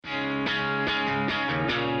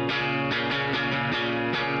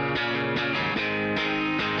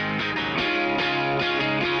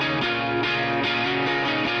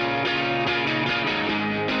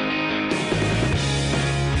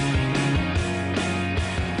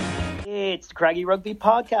Craggy Rugby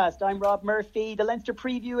Podcast. I'm Rob Murphy, the Leinster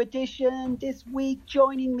Preview Edition. This week,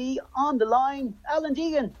 joining me on the line, Alan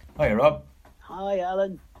Deegan. Hi, Rob. Hi,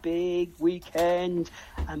 Alan. Big weekend.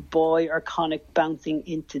 And boy, are Connacht bouncing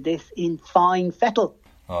into this in fine fettle.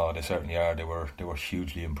 Oh, they certainly are. They were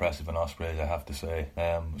hugely impressive in Ospreys, I have to say.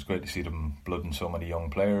 It was great to see them blooding so many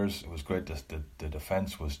young players. It was great that the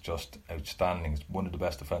defence was just outstanding. It's one of the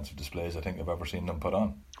best defensive displays I think I've ever seen them put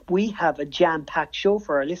on. We have a jam-packed show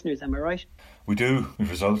for our listeners, am I right? We do. We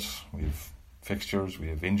have results, we have fixtures, we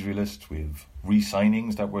have injury lists, we have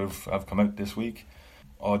re-signings that have come out this week.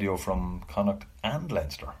 Audio from Connacht and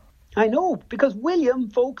Leinster. I know, because William,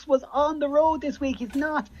 folks, was on the road this week. He's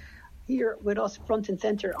not here with us front and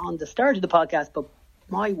centre on the start of the podcast, but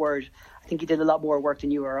my word, I think he did a lot more work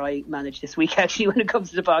than you or I managed this week, actually, when it comes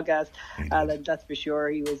to the podcast. Alan, that's for sure.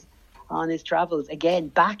 He was on his travels again,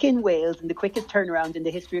 back in Wales in the quickest turnaround in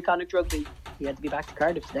the history of Connacht rugby. He had to be back to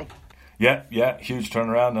Cardiff today. Yeah, huge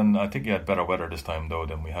turnaround, and I think he had better weather this time though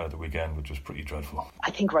than we had at the weekend, which was pretty dreadful.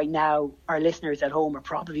 I think right now our listeners at home are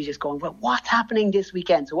probably just going, well, what's happening this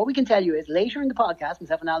weekend? So what we can tell you is later in the podcast,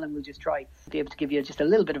 myself and Alan will just try to be able to give you just a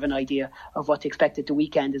little bit of an idea of what to expect at the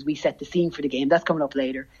weekend as we set the scene for the game. That's coming up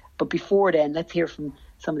later. But before then, let's hear from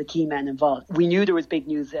some of the key men involved. We knew there was big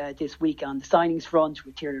news this week on the signings front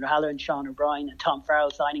with Tiernan O'Halloran, Sean O'Brien and Tom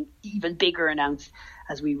Farrell signing. Even bigger announced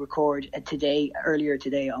as we record earlier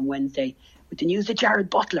today on Wednesday, with the news that Jared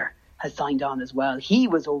Butler has signed on as well. He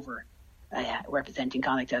was over representing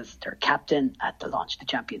Connacht as their captain at the launch of the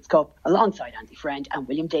Champions Cup alongside Andy Friend and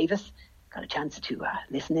William Davis. Got a chance to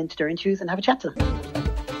listen into their interviews and have a chat to them.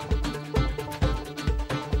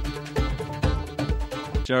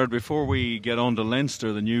 Jared, before we get on to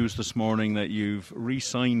Leinster, the news this morning that you've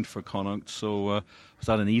re-signed for Connacht, so was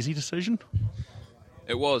that an easy decision?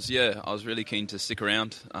 It was, yeah. I was really keen to stick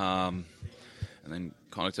around, and then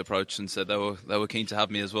Connacht approached and said they were keen to have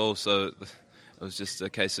me as well, so it was just a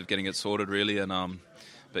case of getting it sorted really. And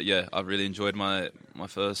but yeah, I've really enjoyed my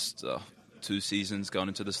first 2 seasons, going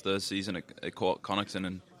into this third season at Connacht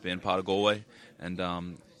and being part of Galway, and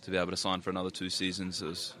to be able to sign for another 2 seasons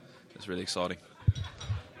is really exciting.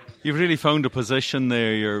 You've really found a position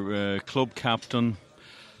there. You're club captain,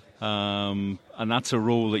 and that's a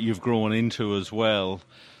role that you've grown into as well.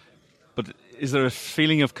 But is there a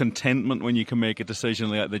feeling of contentment when you can make a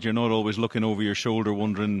decision like that you're not always looking over your shoulder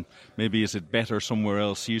wondering maybe is it better somewhere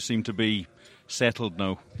else? You seem to be settled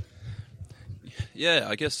now. Yeah,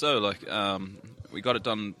 I guess so. We got it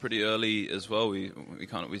done pretty early as well. We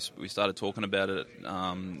started talking about it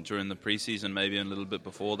during the pre-season, maybe a little bit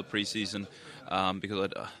before the pre-season,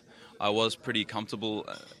 because I was pretty comfortable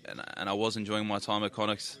and I was enjoying my time at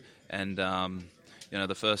Connacht. And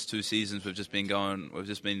the first 2 seasons we've just been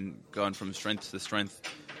going from strength to strength,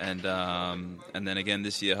 and then again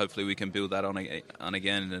this year hopefully we can build that on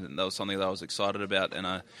again. And that was something that I was excited about, and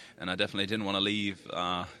I definitely didn't want to leave.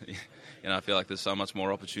 I feel like there's so much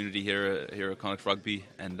more opportunity here at Connacht Rugby,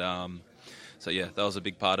 and so yeah, that was a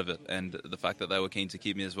big part of it. And the fact that they were keen to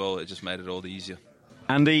keep me as well, it just made it all the easier.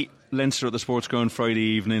 Andy, Leinster at the Sports Ground Friday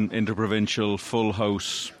evening, interprovincial, full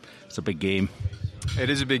house. It's a big game. It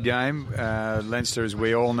is a big game. Leinster, as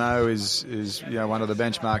we all know, is one of the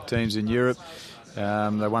benchmark teams in Europe. They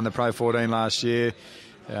won the Pro 14 last year.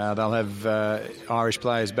 They'll have Irish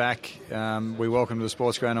players back. We welcome to the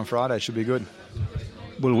Sports Ground on Friday. It should be good.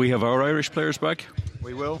 Will we have our Irish players back?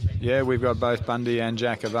 We will. Yeah, we've got both Bundy and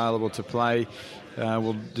Jack available to play.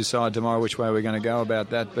 We'll decide tomorrow which way we're going to go about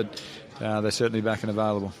that, but they're certainly back and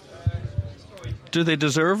available. Do they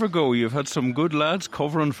deserve a go? You've had some good lads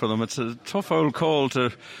covering for them. It's a tough old call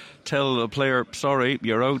to tell a player, sorry,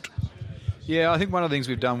 you're out. Yeah, I think one of the things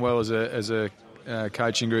we've done well as a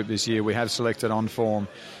coaching group this year, we have selected on form,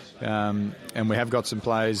 and we have got some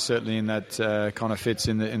players certainly in that kind of fits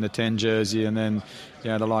in the 10 jersey, and then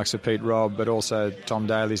the likes of Pete Robb, but also Tom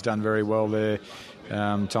Daly's done very well there.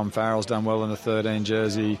 Tom Farrell's done well in the 13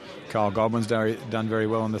 jersey. Kyle Godwin's done very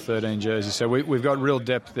well in the 13 jersey. So we've got real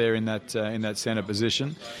depth there in that centre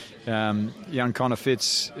position. Young Connor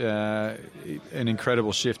Fitz, an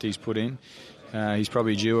incredible shift he's put in. He's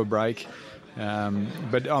probably due a break.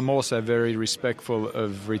 But I'm also very respectful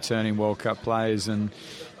of returning World Cup players and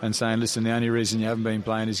saying, listen, the only reason you haven't been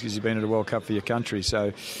playing is because you've been at a World Cup for your country.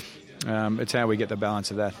 So it's how we get the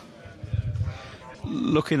balance of that.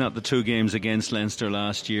 Looking at the 2 games against Leinster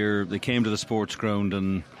last year, they came to the Sports Ground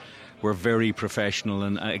and were very professional,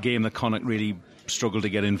 and a game that Connacht really struggled to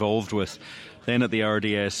get involved with. Then at the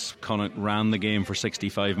RDS, Connacht ran the game for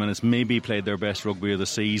 65 minutes, maybe played their best rugby of the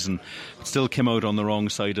season, but still came out on the wrong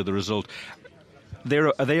side of the result.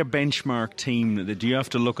 Are they a benchmark team? Do you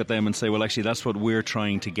have to look at them and say, well, actually, that's what we're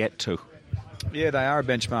trying to get to? Yeah, they are a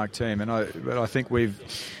benchmark team, but I think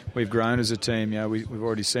we've grown as a team. We've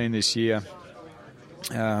already seen this year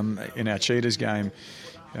in our Cheetahs game.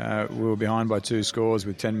 We were behind by 2 scores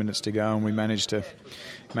with 10 minutes to go, and we managed to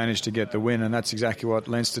get the win. And that's exactly what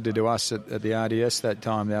Leinster did to us at the RDS that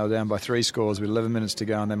time. They were down by 3 scores with 11 minutes to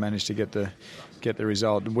go, and they managed to get the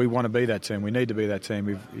result. And we want to be that team. We need to be that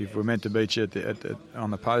team. If we're meant to beat you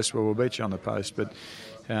on the post, well, we'll beat you on the post. But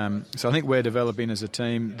so I think we're developing as a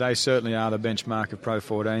team. They certainly are the benchmark of Pro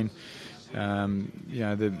 14.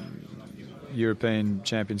 The European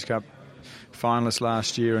Champions Cup finalists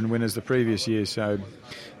last year and winners the previous year, so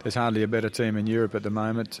there's hardly a better team in Europe at the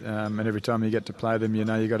moment, and every time you get to play them,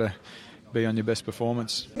 you've got to be on your best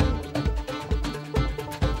performance.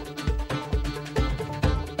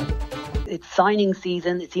 It's signing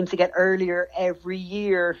season. It seems to get earlier every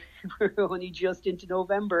year. We're only just into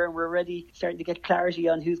November and we're already starting to get clarity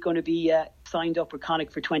on who's going to be signed up with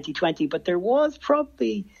Connacht for 2020, but there was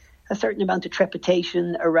probably a certain amount of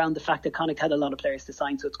trepidation around the fact that Connacht had a lot of players to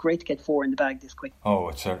sign, so it's great to get 4 in the bag this quick. Oh,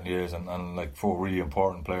 it certainly is, and like 4 really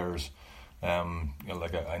important players. I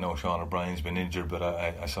know Sean O'Brien's been injured, but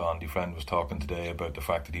I saw Andy Friend was talking today about the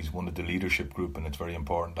fact that he's one of the leadership group, and it's very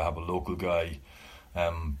important to have a local guy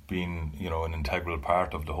being an integral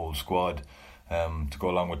part of the whole squad, to go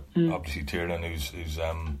along with obviously Tiernan, who's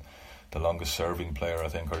the longest serving player, I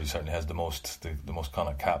think, or he certainly has the most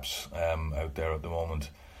Connacht caps out there at the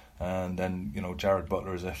moment. And then, Jared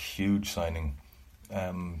Butler is a huge signing.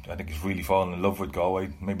 I think he's really fallen in love with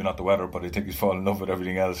Galway. Maybe not the weather, but I think he's fallen in love with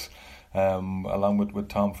everything else. Along with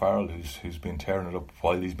Tom Farrell, who's been tearing it up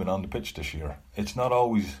while he's been on the pitch this year. It's not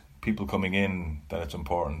always people coming in that it's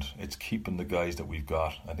important. It's keeping the guys that we've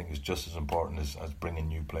got. I think it's just as important as bringing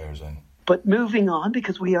new players in. But moving on,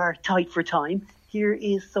 because we are tight for time, here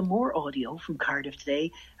is some more audio from Cardiff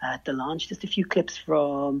today at the launch. Just a few clips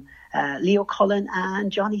from Leo Cullen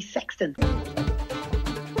and Johnny Sexton.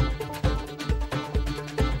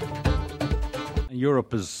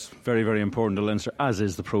 Europe is very, very important to Leinster, as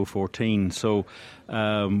is the Pro 14. So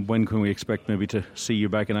when can we expect maybe to see you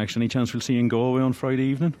back in action? Any chance we'll see you in Galway on Friday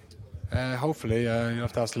evening? Hopefully. You'll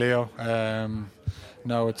have to ask Leo.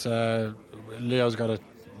 Leo's got a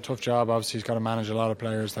tough job. Obviously, he's got to manage a lot of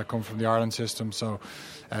players that come from the Ireland system, so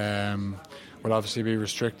we'll obviously be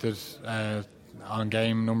restricted on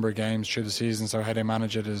number of games through the season, so how they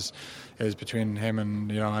manage it is between him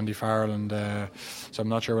and Andy Farrell, and so I'm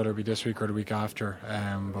not sure whether it'll be this week or the week after,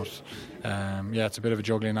 but it's a bit of a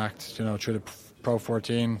juggling act through the Pro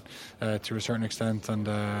 14 to a certain extent, and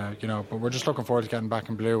but we're just looking forward to getting back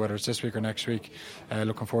in blue, whether it's this week or next week.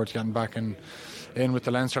 Looking forward to getting back in with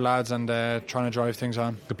the Leinster lads and trying to drive things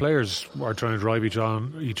on. The players are trying to drive each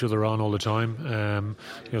other on all the time.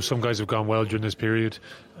 Some guys have gone well during this period.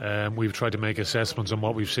 We've tried to make assessments on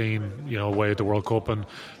what we've seen, away at the World Cup and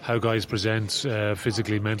how guys present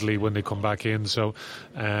physically, mentally when they come back in. So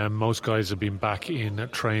most guys have been back in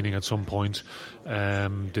training at some point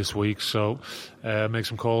this week. So make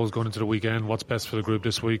some calls going into the weekend. What's best for the group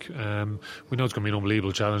this week? We know it's going to be an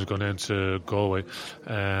unbelievable challenge going into Galway.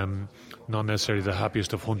 Not necessarily the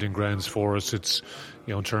happiest of hunting grounds for us. It's,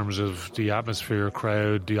 in terms of the atmosphere,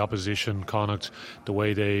 crowd, the opposition, Connacht, the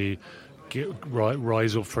way they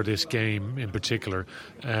rise up for this game in particular.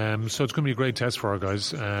 So it's going to be a great test for our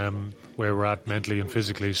guys, where we're at mentally and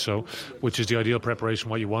physically. So, which is the ideal preparation,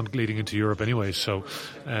 what you want leading into Europe anyway. So,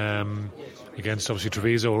 against obviously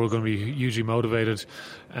Treviso, we're going to be hugely motivated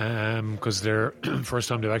because they're first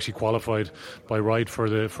time they've actually qualified by right for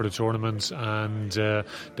the tournament, and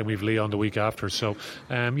then we've Leon the week after. So,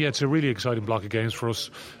 it's a really exciting block of games for us.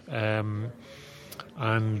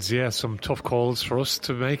 And some tough calls for us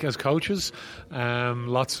to make as coaches.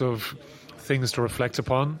 Lots of things to reflect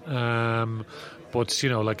upon. But it's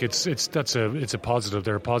a positive.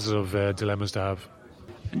 There are positive dilemmas to have.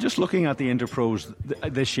 And just looking at the Interpros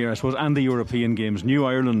this year, I suppose, and the European Games, new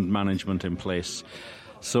Ireland management in place.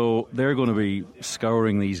 So they're going to be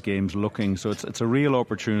scouring these games looking. So it's a real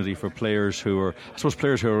opportunity for players who are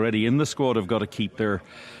already in the squad have got to keep their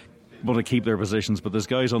positions, but there's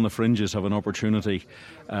guys on the fringes have an opportunity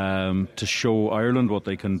to show Ireland what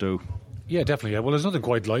they can do. Yeah, definitely. Yeah. Well, there's nothing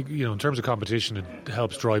quite like, in terms of competition, it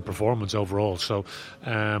helps drive performance overall. So,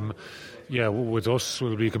 with us,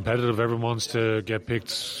 we'll be competitive. Everyone wants to get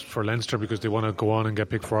picked for Leinster because they want to go on and get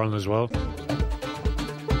picked for Ireland as well.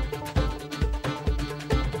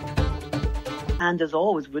 And as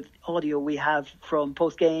always, with audio we have from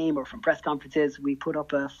post-game or from press conferences, we put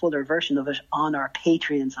up a fuller version of it on our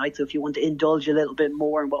Patreon site. So if you want to indulge a little bit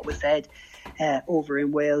more in what was said over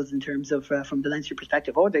in Wales in terms of from the Leinster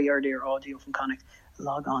perspective or the earlier audio from Connacht,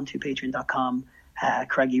 log on to patreon.com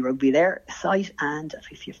Craigie Rugby there site, and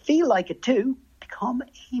if you feel like it too, become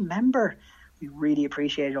a member. We really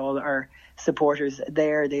appreciate all our supporters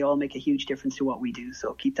there. They all make a huge difference to what we do,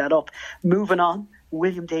 so keep that up. Moving on,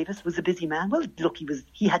 William Davis was a busy man. Well, look,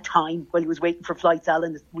 he had time while he was waiting for flights,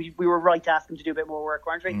 Alan. We were right to ask him to do a bit more work,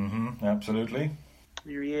 weren't we? Mm-hmm, absolutely.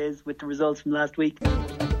 Here he is with the results from last week.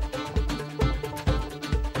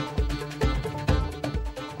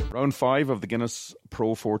 Round 5 of the Guinness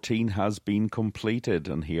Pro 14 has been completed,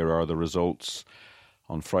 and here are the results.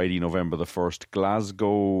 On Friday, November the 1st,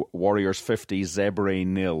 Glasgow Warriors 50,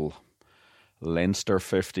 Zebre 0. Leinster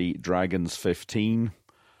 50, Dragons 15.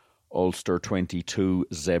 Ulster 22,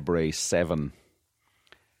 Zebre 7.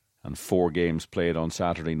 And 4 games played on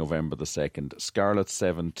Saturday, November the 2nd. Scarlets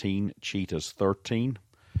 17, Cheetahs 13.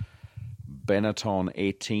 Benetton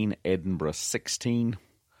 18, Edinburgh 16.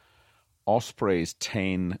 Ospreys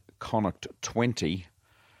 10, Connacht 20.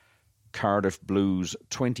 Cardiff Blues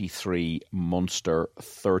 23, Munster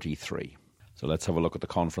 33. So let's have a look at the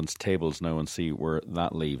conference tables now and see where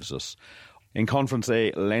that leaves us. In Conference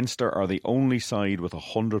A, Leinster are the only side with a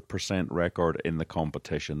 100% record in the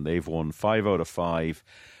competition. They've won 5 out of 5,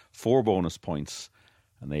 4 bonus points,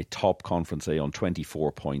 and they top Conference A on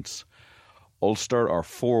 24 points. Ulster are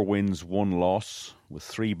 4 wins, 1 loss with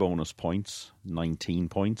 3 bonus points, 19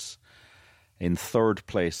 points. In third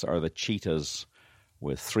place are the Cheetahs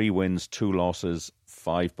with 3 wins, 2 losses,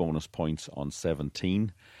 5 bonus points on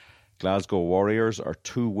 17. Glasgow Warriors are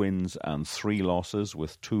 2 wins and 3 losses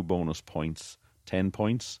with 2 bonus points, 10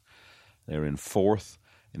 points. They're in fourth.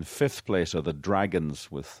 In fifth place are the Dragons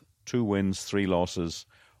with 2 wins, 3 losses,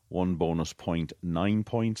 1 bonus point, 9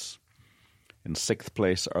 points. In sixth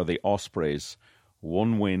place are the Ospreys,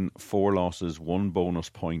 1 win, 4 losses, 1 bonus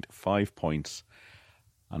point, 5 points.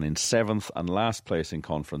 And in seventh and last place in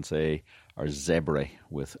Conference A are Zebre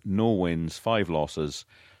with no wins, 5 losses,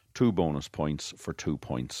 2 bonus points for 2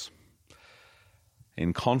 points.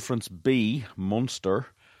 In Conference B, Munster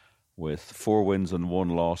with 4 wins and 1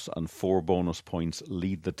 loss and 4 bonus points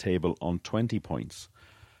lead the table on 20 points.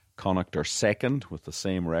 Connacht are second with the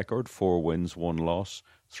same record, 4 wins, 1 loss,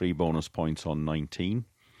 3 bonus points on 19.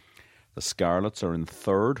 The Scarlets are in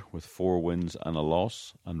third with 4 wins and a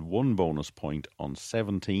loss and 1 bonus point on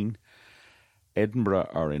 17. Edinburgh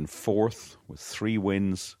are in fourth with 3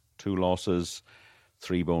 wins, 2 losses,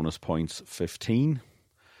 3 bonus points, 15.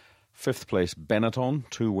 Fifth place Benetton,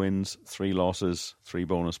 2 wins, 3 losses, 3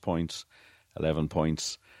 bonus points, 11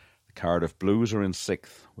 points. The Cardiff Blues are in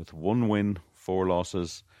sixth with 1 win, 4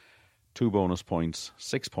 losses, 2 bonus points,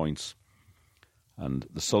 6 points. And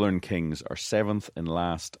the Southern Kings are seventh and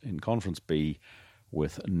last in Conference B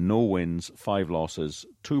with no wins, 5 losses,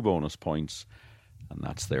 2 bonus points, and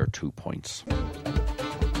that's their 2 points.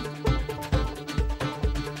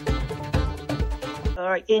 All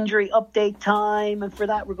right, injury update time. And for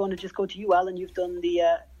that, we're going to just go to you, Alan. You've done the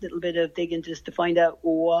little bit of digging just to find out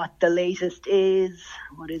what the latest is.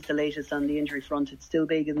 What is the latest on the injury front? It's still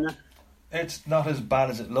big, isn't it? It's not as bad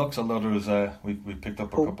as it looks, although there was we picked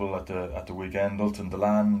up a couple at the weekend. Ultan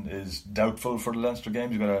Dillane is doubtful for the Leinster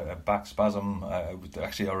games. He's got a back spasm. I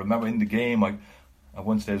remember in the game, at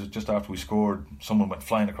one stage just after we scored, someone went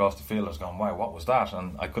flying across the field. I was going, wow, what was that?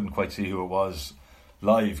 And I couldn't quite see who it was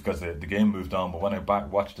live because the game moved on. But when I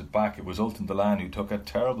watched it back, it was Ultan Dillane who took a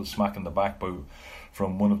terrible smack in the back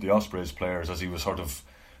from one of the Ospreys players as he was sort of,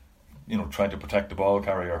 trying to protect the ball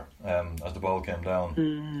carrier as the ball came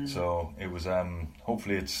down. So it was.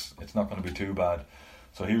 Hopefully, it's not going to be too bad.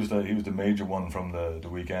 So he was the major one from the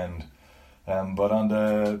weekend. But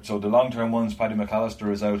the long term ones, Paddy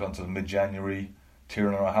McAllister is out until mid-January.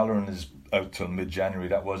 Tiernan O'Halloran is out till mid-January.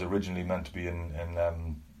 That was originally meant to be in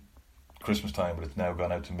Christmas time, but it's now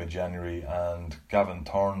gone out to mid-January. And Gavin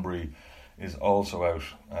Thornbury is also out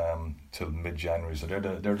till mid-January. So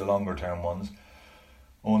they're the longer term ones.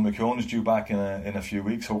 Owen McKeown is due back in a few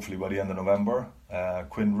weeks, hopefully by the end of November.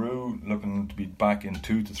 Quinn Rue looking to be back in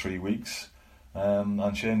 2 to 3 weeks.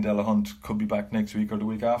 And Shane Delahunt could be back next week or the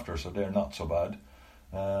week after, so they're not so bad.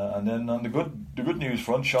 And then on the good news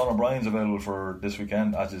front, Sean O'Brien's available for this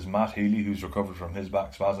weekend, as is Matt Healy, who's recovered from his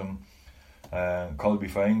back spasm. Colby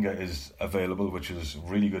Fainga is available, which is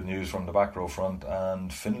really good news from the back row front.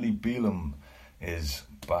 And Finlay Bealham is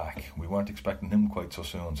back. We weren't expecting him quite so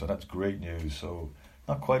soon, so that's great news. So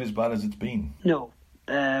not quite as bad as it's been. No.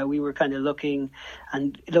 We were kind of looking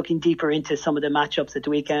deeper into some of the matchups at the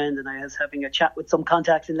weekend, and I was having a chat with some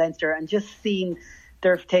contacts in Leinster and just seeing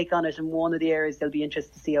their take on it. And one of the areas they'll be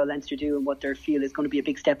interested to see how Leinster do and what their feel is going to be a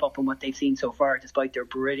big step up on what they've seen so far, despite their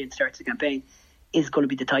brilliant start to the campaign, is going to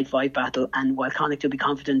be the tight 5 battle, and while Connacht will be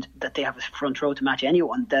confident that they have a front row to match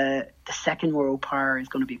anyone, the second row power is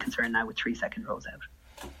going to be a concern now with 3 second rows out.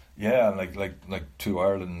 Yeah, like 2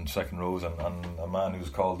 Ireland second rows and a man who's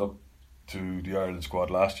called up to the Ireland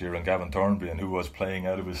squad last year, and Gavin Thornby, and who was playing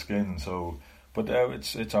out of his skin. So, but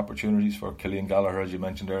it's opportunities for Killian Gallagher, as you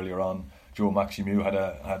mentioned earlier on. Joe Maximu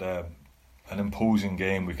had an imposing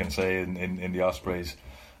game, we can say, in the Ospreys,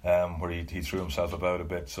 where he threw himself about a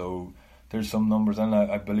bit. So there's some numbers, and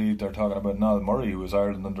I believe they're talking about Niall Murray, who was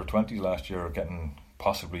Ireland under 20s last year, getting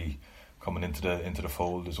possibly coming into the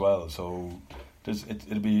fold as well. So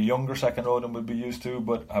it'll be a younger second row than we'll be used to,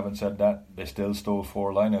 but having said that, they still stole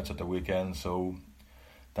 4 lineouts at the weekend, so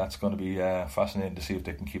that's going to be fascinating to see if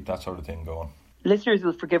they can keep that sort of thing going. Listeners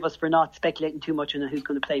will forgive us for not speculating too much on who's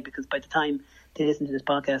going to play, because by the time they listen to this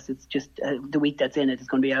podcast, it's just the week that's in it is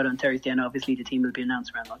going to be out on Thursday, and obviously the team will be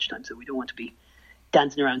announced around lunchtime, so we don't want to be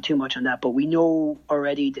dancing around too much on that. But we know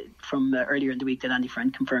already from earlier in the week that Andy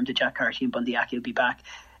Friend confirmed that Jack Carty and Bundy Aki will be back.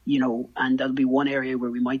 And that'll be one area where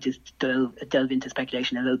we might just delve into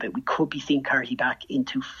speculation a little bit. We could be seeing Carty back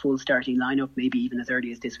into full starting lineup, maybe even as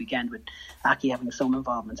early as this weekend, with Aki having some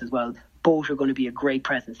involvement as well. Both are going to be a great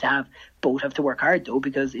presence to have. Both have to work hard though,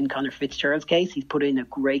 because in Conor Fitzgerald's case, he's put in a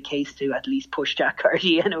great case to at least push Jack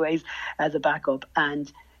Carty anyways as a backup.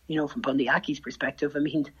 And from Bundy Aki's perspective, I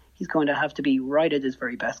mean, he's going to have to be right at his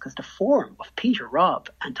very best, because the form of Peter Robb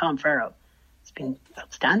and Tom Farrell has been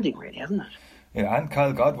outstanding, really, hasn't it? Yeah, and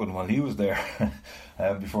Kyle Godwin while he was there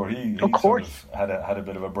before he sort of had a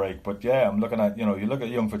bit of a break. But yeah, I'm looking at, you look at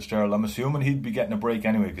young Fitzgerald, I'm assuming he'd be getting a break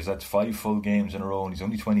anyway, because that's 5 full games in a row and he's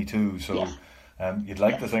only 22, so you'd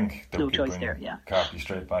like to think they would bring Carty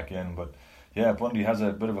straight back in. But yeah, Bundy has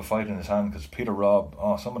a bit of a fight in his hand, because Peter Robb,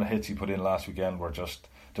 some of the hits he put in last weekend were just,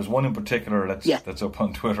 there's one in particular that's up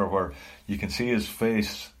on Twitter where you can see his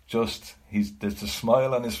face, there's a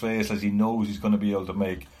smile on his face as he knows he's going to be able to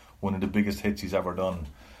make one of the biggest hits he's ever done.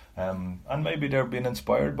 And maybe they're being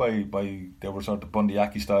inspired by they were sort of Bundy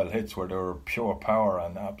Aki style hits where they were pure power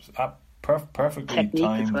and perfectly technique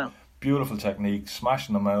timed, beautiful technique,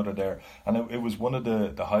 smashing them out of there. And it was one of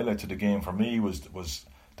the highlights of the game for me was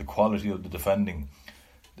the quality of the defending.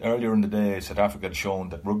 Earlier in the day, South Africa had shown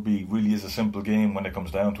that rugby really is a simple game when it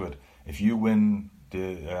comes down to it. If you win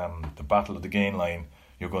the battle of the gain line,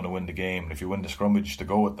 you're going to win the game. And if you win the scrummage to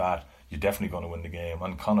go with that, you're definitely going to win the game.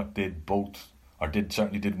 And Connacht did both, or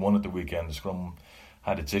certainly did one at the weekend. The scrum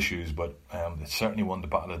had its issues, but it certainly won the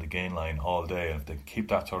battle of the gain line all day. And if they keep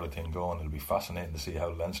that sort of thing going, it'll be fascinating to see how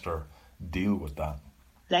Leinster deal with that.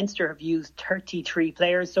 Leinster have used 33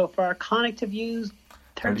 players so far. Connacht have used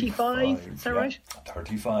 35, is that right?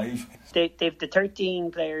 35. They've the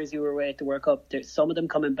 13 players who were away at the World Cup. There's some of them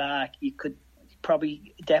coming back. You could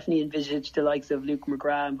probably definitely envisage the likes of Luke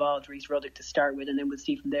McGrath involved, Rhys Ruddock to start with, and then we'll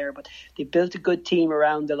see from there. But they built a good team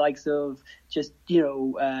around the likes of just,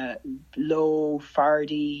 Lowe,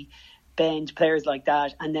 Fardy, Bench, players like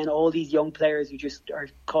that, and then all these young players who just are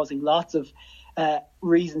causing lots of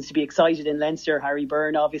reasons to be excited in Leinster. Harry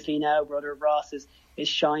Byrne, obviously now, brother of Ross, is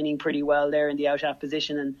shining pretty well there in the out-half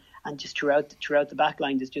position, and just throughout the back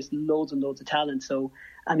line there's just loads and loads of talent. So,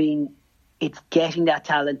 I mean, it's getting that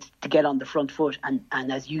talent to get on the front foot, and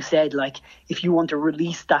as you said, like, if you want to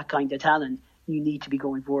release that kind of talent, you need to be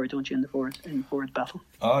going forward, don't you, in the forward battle?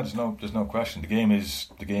 There's no question. The game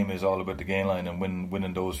is all about the gain line and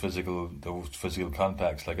winning those physical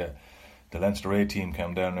contacts. Like the Leinster A team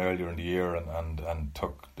came down earlier in the year and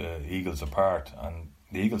took the Eagles apart, and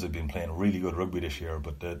the Eagles have been playing really good rugby this year,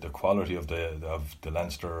 but the quality of the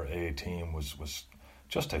Leinster A team was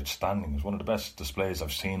just outstanding. It was one of the best displays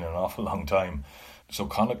I've seen in an awful long time. So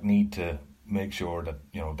Connacht need to make sure that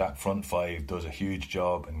that front five does a huge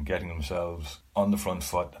job in getting themselves on the front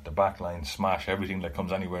foot, at the back line, smash everything that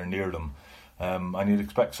comes anywhere near them. And you'd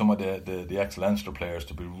expect some of the ex-Leinster players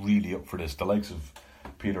to be really up for this. The likes of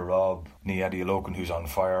Peter Robb, Niadi Alokan, who's on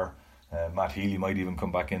fire. Matt Healy might even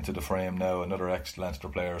come back into the frame now, another ex-Leinster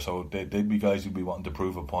player. So they'd be guys who'd be wanting to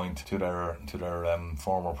prove a point to their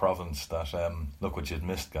former province that look what you'd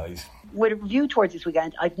missed, guys. With a review towards this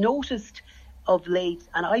weekend, I've noticed of late,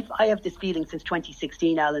 and I have this feeling since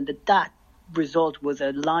 2016, Alan, that result was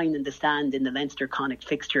a line in the stand in the Leinster-Connacht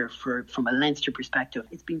fixture from a Leinster perspective.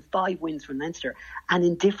 It's been 5 wins from Leinster, and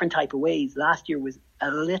in different type of ways. Last year was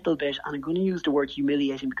a little bit, and I'm going to use the word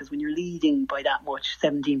humiliating, because when you're leading by that much,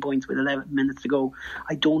 17 points with 11 minutes to go,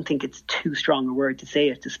 I don't think it's too strong a word to say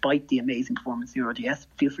it, despite the amazing performance in the RDS.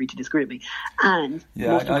 Feel free to disagree with me. And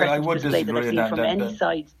most I would display that I've seen from any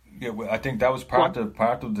side. Yeah, I think that was part of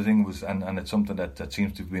the thing was, and it's something that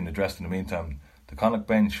seems to have been addressed in the meantime. The Connacht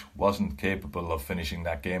bench wasn't capable of finishing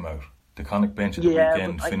that game out. the Connacht bench at the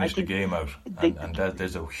weekend finished the game out, and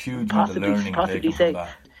there's a huge amount of learning taken from that.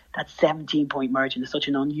 That 17-point margin is such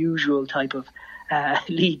an unusual type of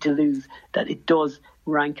lead to lose that it does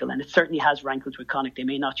rankle, and it certainly has rankled with Connacht. They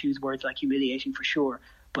may not use words like humiliation for sure,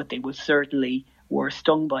 but they would certainly were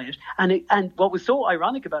stung by it. And what was so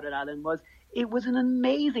ironic about it, Alan, was it was an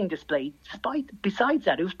amazing display. Besides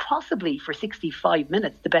that, it was possibly for 65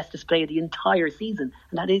 minutes the best display of the entire season,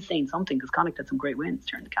 and that is saying something because Connacht had some great wins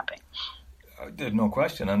during the campaign. There's no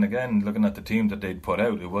question, and again, looking at the team that they'd put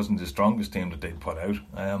out, it wasn't the strongest team that they'd put out,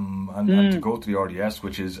 and to go to the RDS,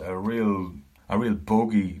 which is a real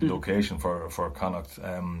bogey location for Connacht,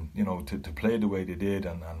 to play the way they did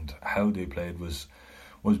and how they played was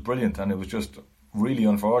brilliant, and it was just really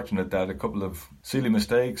unfortunate that a couple of silly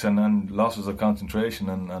mistakes and losses of concentration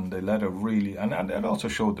and they let a really and it also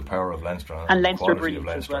showed the power of Leinster and Leinster the quality of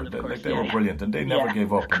Leinster. As well, they were brilliant, and they never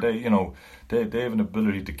gave up, and they have an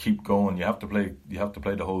ability to keep going. You have to play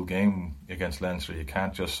the whole game against Leinster. You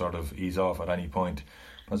can't just sort of ease off at any point.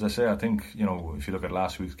 As I say, I think if you look at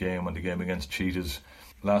last week's game and the game against Cheetahs,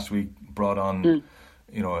 last week brought on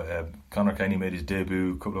Conor Kenny made his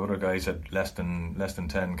debut. A couple of other guys had less than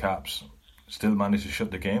 10 caps. Still managed to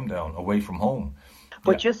shut the game down away from home.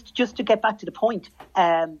 But just to get back to the point,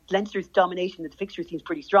 Leinster's domination of the fixture seems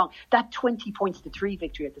pretty strong. That 20 points to 3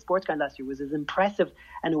 victory at the Sportsground last year was as impressive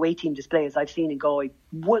an away team display as I've seen in going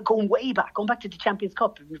way back, going back to the Champions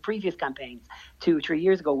Cup in the previous campaigns 2 or 3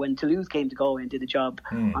 years ago when Toulouse came to Galway and did the job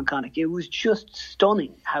on Connacht. It was just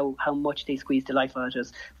stunning how much they squeezed the life out of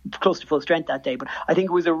us, close to full strength that day. But I think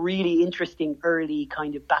it was a really interesting early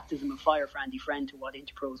kind of baptism of fire for Andy Friend to what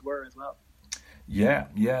Interpros were as well. Yeah,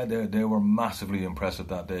 they were massively impressive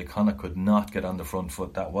that day. Connacht could not get on the front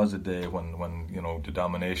foot. That was a day when the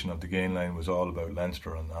domination of the gain line was all about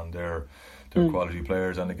Leinster and their quality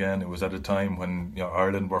players. And again, it was at a time when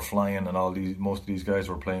Ireland were flying and most of these guys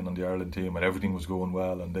were playing on the Ireland team and everything was going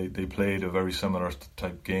well, and they played a very similar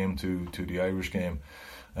type game to the Irish game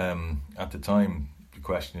at the time. The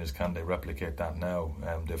question is, can they replicate that now?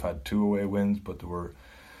 They've had 2 away wins, but they were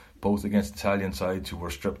both against Italian sides who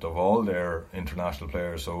were stripped of all their international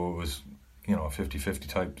players, so it was a 50-50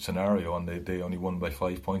 type scenario, and they only won by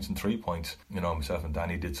 5 points and 3 points. Myself and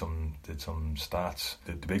Danny did some stats.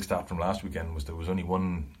 The big stat from last weekend was there was only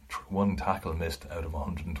one tackle missed out of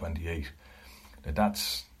 128. Now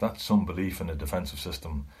that's some belief in a defensive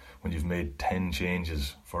system when you've made 10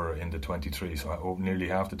 changes in the 23. So nearly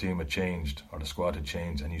half the team had changed, or the squad had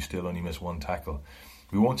changed, and you still only miss one tackle.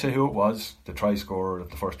 We won't say who it was, the try scorer at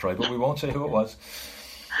the first try, but we won't say who it was.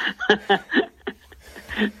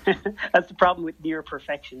 That's the problem with near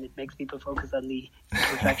perfection. It makes people focus on the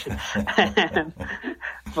perfection.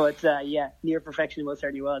 But near perfection most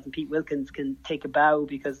certainly was. And Pete Wilkins can take a bow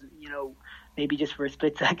because, maybe just for a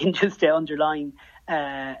split second, just to underline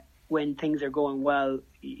when things are going well,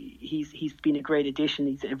 he's been a great addition.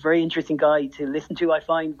 He's a very interesting guy to listen to, I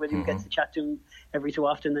find, when he gets to chat to him every so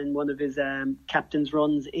often in one of his Captain's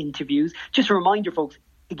Runs interviews. Just a reminder, folks,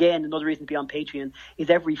 again, another reason to be on Patreon is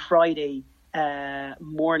every Friday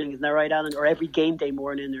morning, isn't that right, Alan? Or every game day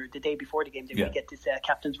morning or the day before the game day, we get this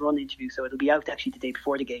Captain's Run interview. So it'll be out actually the day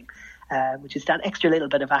before the game, which is that extra little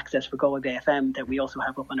bit of access for Galway Bay FM that we also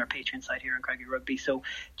have up on our Patreon site here on Craigie Rugby. So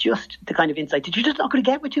just the kind of insight that you're just not going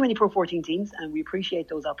to get with too many Pro 14 teams, and we appreciate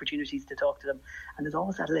those opportunities to talk to them. And there's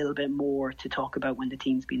always that little bit more to talk about when the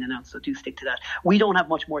team's been announced, so do stick to that. We don't have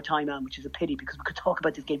much more time, Alan, which is a pity because we could talk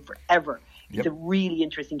about this game forever. It's a really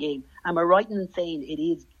interesting game. Am I right in saying it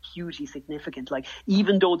is hugely significant? Like,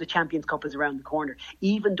 even though the Champions Cup is around the corner,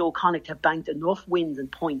 even though Connacht have banked enough wins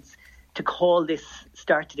and points to call this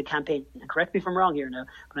start to the campaign, and correct me if I'm wrong here now,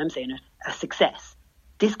 but I'm saying it, a success.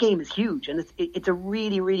 This game is huge, and it's a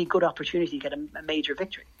really, really good opportunity to get a major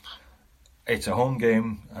victory. It's a home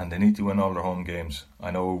game, and they need to win all their home games.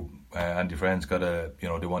 I know Andy Friend's got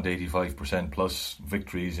they want 85% plus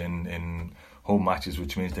victories in home matches,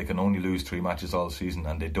 which means they can only lose 3 matches all season,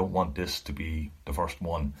 and they don't want this to be the first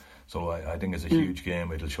one. So I think it's a huge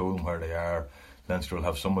game. It'll show them where they are. Leinster will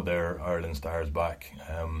have some of their Ireland stars back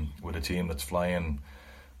with a team that's flying.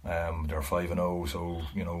 They're 5-0, so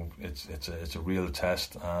it's a real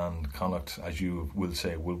test. And Connacht, as you will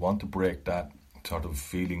say, will want to break that sort of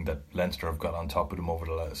feeling that Leinster have got on top of them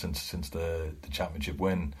since the championship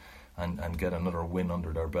win. And get another win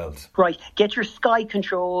under their belt. Right. Get your Sky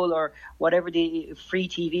Control or whatever, the free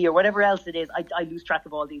TV or whatever else it is. I lose track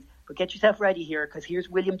of all these. But get yourself ready here, because here's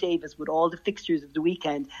William Davis with all the fixtures of the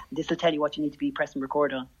weekend. And this will tell you what you need to be pressing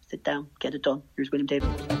record on. Sit down, get it done. Here's William Davis.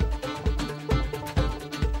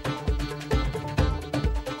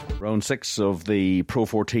 Round 6 of the Pro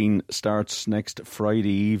 14 starts next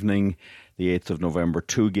Friday evening, the 8th of November.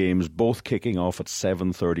 2 games, both kicking off at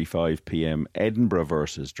 7:35pm. Edinburgh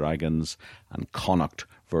versus Dragons and Connacht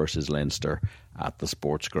versus Leinster at the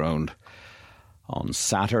Sports Ground. On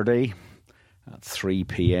Saturday at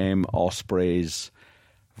 3pm, Ospreys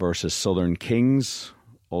versus Southern Kings.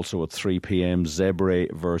 Also at 3pm,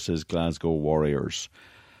 Zebre versus Glasgow Warriors.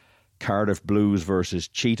 Cardiff Blues versus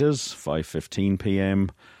Cheetahs,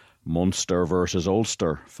 5:15pm. Munster versus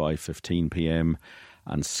Ulster, 5:15pm.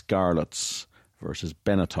 And Scarlets versus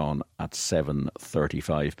Benetton at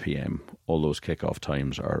 7:35pm. All those kick-off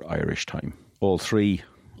times are Irish time. All 3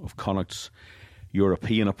 of Connacht's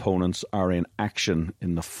European opponents are in action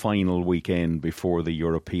in the final weekend before the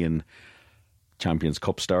European Champions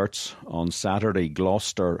Cup starts. On Saturday,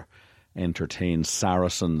 Gloucester entertains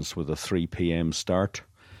Saracens with a 3pm start.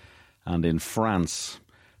 And in France,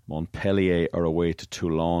 Montpellier are away to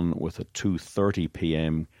Toulon with a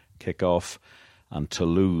 2:30pm kickoff, and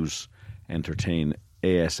Toulouse entertain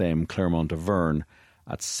ASM Clermont-Auvergne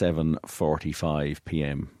at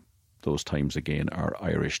 7:45pm. Those times again are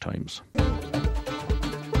Irish times.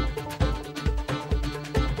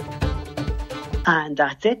 And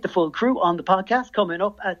that's it, the full crew on the podcast coming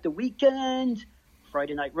up at the weekend.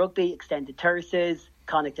 Friday night rugby, extended terraces,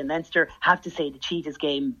 Connacht and Leinster. Have to say the Cheetahs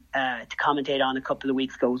game to commentate on a couple of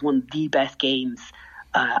weeks ago was one of the best games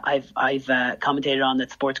I've commentated on at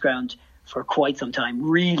Sports Ground for quite some time.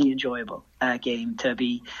 Really enjoyable game to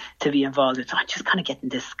be involved in. So I'm just kind of getting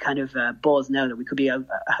this kind of buzz now that we could be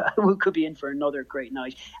in for another great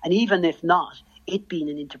night. And even if not, it being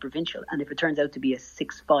an interprovincial, and if it turns out to be a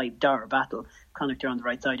 6-5 Dara battle, Connacht are on the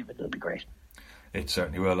right side of it. It'll be great. It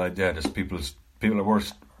certainly will. There's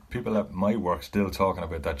people at my work still talking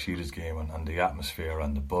about that Cheetahs game and the atmosphere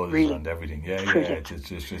and the buzz and everything.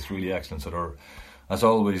 It's really excellent. So as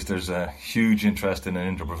always, there's a huge interest in an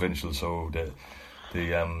interprovincial. So the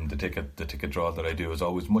ticket draw that I do is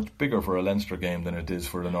always much bigger for a Leinster game than it is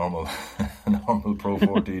for the normal Pro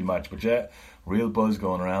 14 match. But yeah, real buzz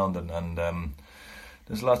going around and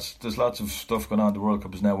there's lots of stuff going on. The World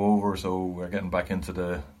Cup is now over, so we're getting back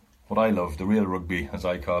into what I love, the real rugby, as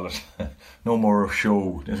I call it. No more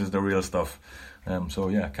show. This is the real stuff. So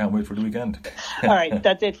yeah, can't wait for the weekend. All right,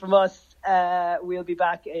 that's it from us. We'll be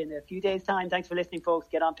back in a few days' time. Thanks for listening, folks.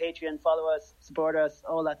 Get on Patreon, follow us, support us,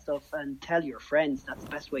 all that stuff, and tell your friends. That's the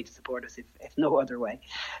best way to support us, if no other way.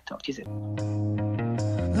 Talk to you soon.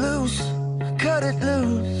 Loose, cut it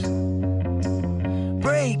loose.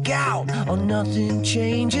 Break out or nothing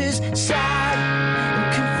changes. Side